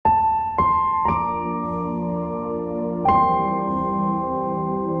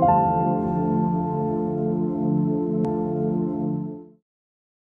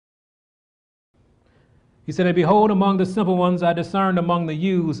He said, and behold, among the simple ones I discerned among the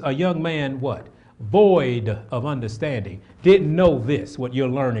youths a young man, what? Void of understanding. Didn't know this, what you're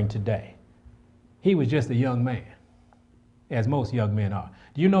learning today. He was just a young man, as most young men are.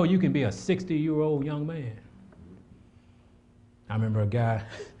 Do you know you can be a 60-year-old young man? I remember a guy,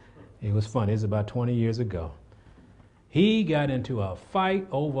 it was funny, it was about 20 years ago. He got into a fight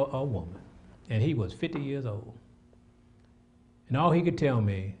over a woman, and he was 50 years old. And all he could tell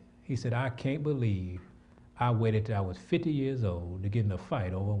me, he said, I can't believe I waited till I was 50 years old to get in a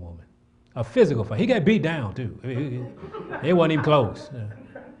fight over a woman. A physical fight. He got beat down, too. It wasn't even close.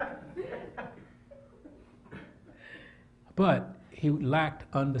 But he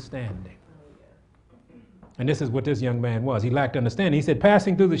lacked understanding. And this is what this young man was. He lacked understanding. He said,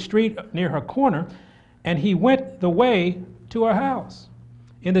 passing through the street near her corner, and he went the way to her house.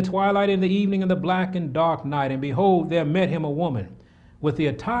 In the twilight, in the evening, in the black and dark night, and behold, there met him a woman with the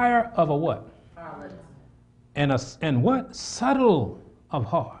attire of a what? And what? Subtle of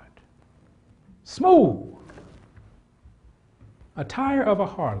heart. Smooth. Attire of a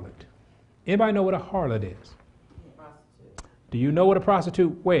harlot. Anybody know what a harlot is? Prostitute. Do you know what a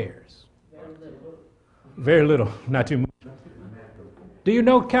prostitute wears? Very little. Very little, not too much. Do you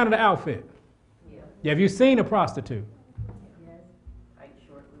know kind of the outfit? Yeah. Have you seen a prostitute? Yes. Tight,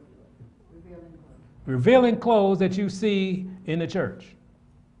 short, revealing clothes. Revealing clothes that you see in the church.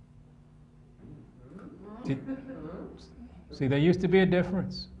 See, there used to be a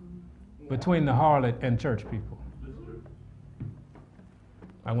difference between the harlot and church people.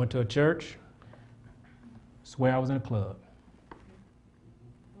 I went to a church, swear I was in a club.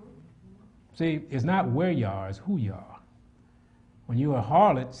 See, it's not where you are, it's who you are. When you're a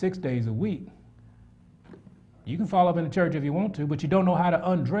harlot 6 days a week, you can fall up in the church if you want to, but you don't know how to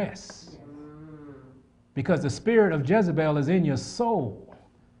undress. Because the spirit of Jezebel is in your soul.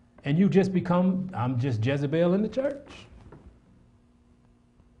 And you just become, I'm just Jezebel in the church.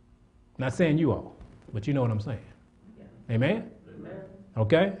 Not saying you all, but you know what I'm saying. Yeah. Amen? Amen?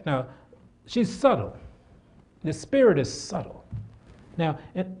 Okay? Now, she's subtle. The spirit is subtle. Now,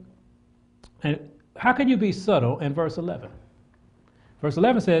 and how can you be subtle in verse 11? Verse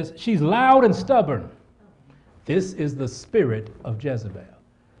 11 says, she's loud and stubborn. This is the spirit of Jezebel.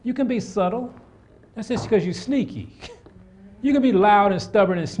 You can be subtle. That's just because you're sneaky. You can be loud and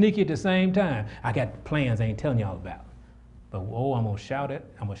stubborn and sneaky at the same time. I got plans I ain't telling y'all about. But I'm gonna shout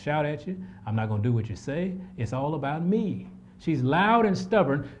at you. I'm not gonna do what you say. It's all about me. She's loud and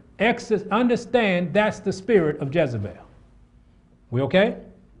stubborn. Understand that's the spirit of Jezebel. We okay?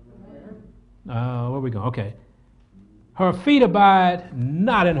 Where we go? Okay. Her feet abide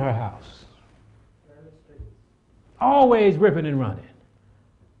not in her house. Always ripping and running.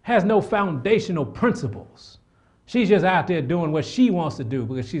 Has no foundational principles. She's just out there doing what she wants to do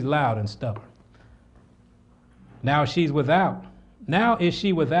because she's loud and stubborn. Now she's without. Now is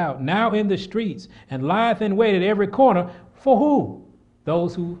she without. Now in the streets, and lieth in wait at every corner. For who?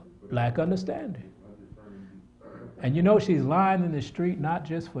 Those who lack understanding. And you know she's lying in the street not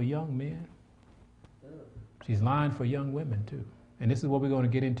just for young men. She's lying for young women too. And this is what we're going to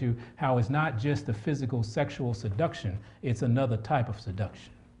get into, how it's not just the physical sexual seduction, it's another type of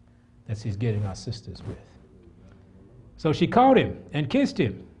seduction that she's getting our sisters with. So she caught him and kissed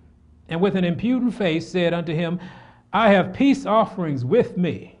him, and with an impudent face said unto him, I have peace offerings with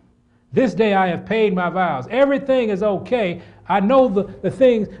me. This day I have paid my vows. Everything is okay. I know the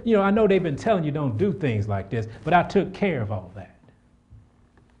things, I know they've been telling you don't do things like this, but I took care of all that.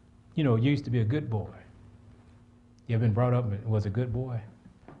 You used to be a good boy. You ever been brought up and was a good boy,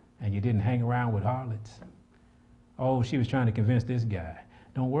 and you didn't hang around with harlots? Oh, she was trying to convince this guy.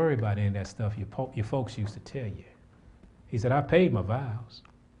 Don't worry about any of that stuff your folks used to tell you. He said, I paid my vows.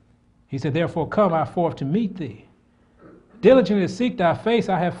 He said, therefore come I forth to meet thee. Diligently to seek thy face,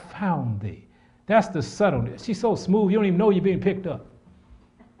 I have found thee. That's the subtleness. She's so smooth, you don't even know you're being picked up.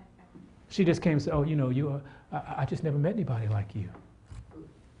 She just came and said, oh, I just never met anybody like you.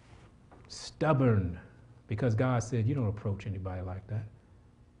 Stubborn, because God said, you don't approach anybody like that.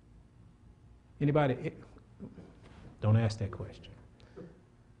 Anybody? Don't ask that question.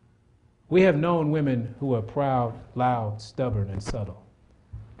 We have known women who are proud, loud, stubborn, and subtle.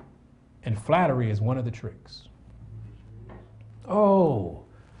 And flattery is one of the tricks. Oh,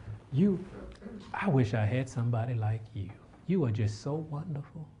 I wish I had somebody like you. You are just so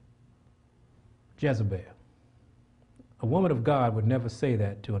wonderful. Jezebel. A woman of God would never say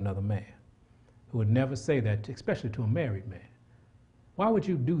that to another man. Who would never say that, especially to a married man. Why would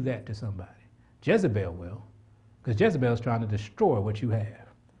you do that to somebody? Jezebel will, because Jezebel is trying to destroy what you have.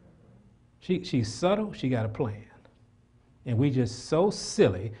 She's subtle, she got a plan. And we just so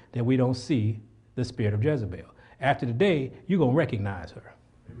silly that we don't see the spirit of Jezebel. After today, you're going to recognize her.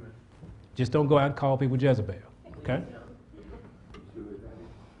 Amen. Just don't go out and call people Jezebel, okay?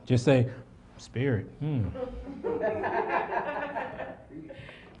 Just say, spirit.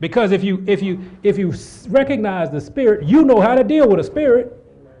 Because if you recognize the spirit, you know how to deal with a spirit.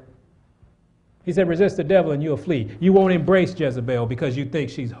 He said, resist the devil and you'll flee. You won't embrace Jezebel because you think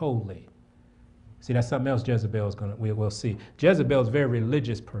she's holy. See, that's something else we'll see. Jezebel is a very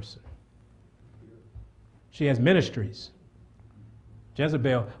religious person. She has ministries.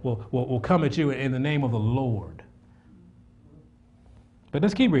 Jezebel will come at you in the name of the Lord. But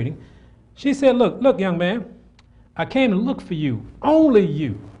let's keep reading. She said, look, young man, I came to look for you, only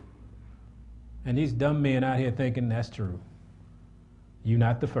you. And these dumb men out here thinking that's true. You're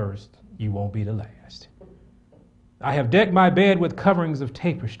not the first. You won't be the last. I have decked my bed with coverings of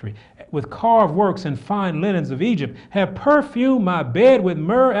tapestry, with carved works and fine linens of Egypt, have perfumed my bed with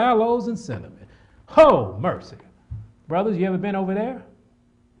myrrh, aloes, and cinnamon. Oh, mercy. Brothers, you ever been over there?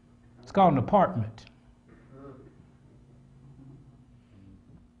 It's called an apartment.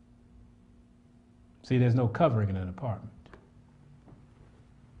 See, there's no covering in an apartment.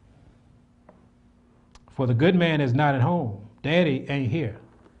 For the good man is not at home. Daddy ain't here.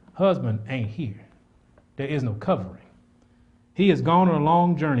 Husband ain't here. There is no covering. He has gone on a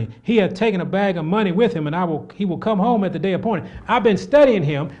long journey. He has taken a bag of money with him, and he will come home at the day appointed. I've been studying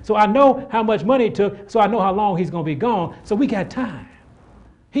him, so I know how much money it took, so I know how long he's going to be gone, so we got time.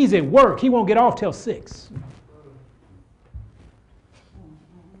 He's at work. He won't get off till 6.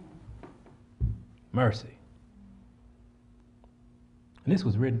 Mercy. And this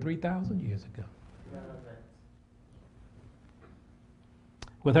was written 3,000 years ago.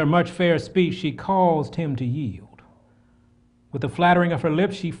 With her much fair speech, she caused him to yield. With the flattering of her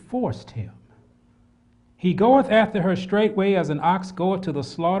lips, she forced him. He goeth after her straightway as an ox goeth to the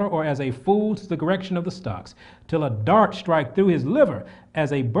slaughter, or as a fool to the correction of the stocks, till a dart strike through his liver,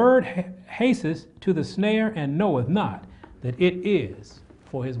 as a bird hasteth to the snare, and knoweth not that it is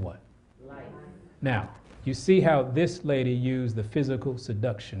for his what? Life. Now, you see how this lady used the physical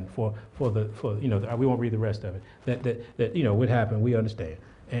seduction for we won't read the rest of it. That what happened, we understand.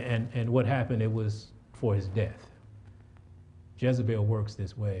 And what happened, it was for his death. Jezebel works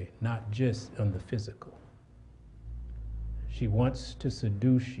this way, not just on the physical. She wants to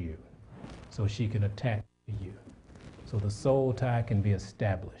seduce you so she can attack you, so the soul tie can be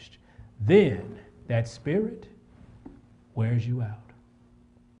established. Then that spirit wears you out.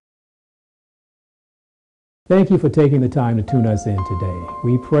 Thank you for taking the time to tune us in today.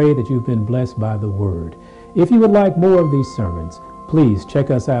 We pray that you've been blessed by the word. If you would like more of these sermons, please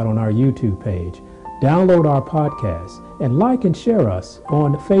check us out on our YouTube page, download our podcast, and like and share us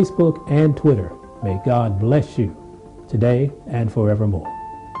on Facebook and Twitter. May God bless you today and forevermore.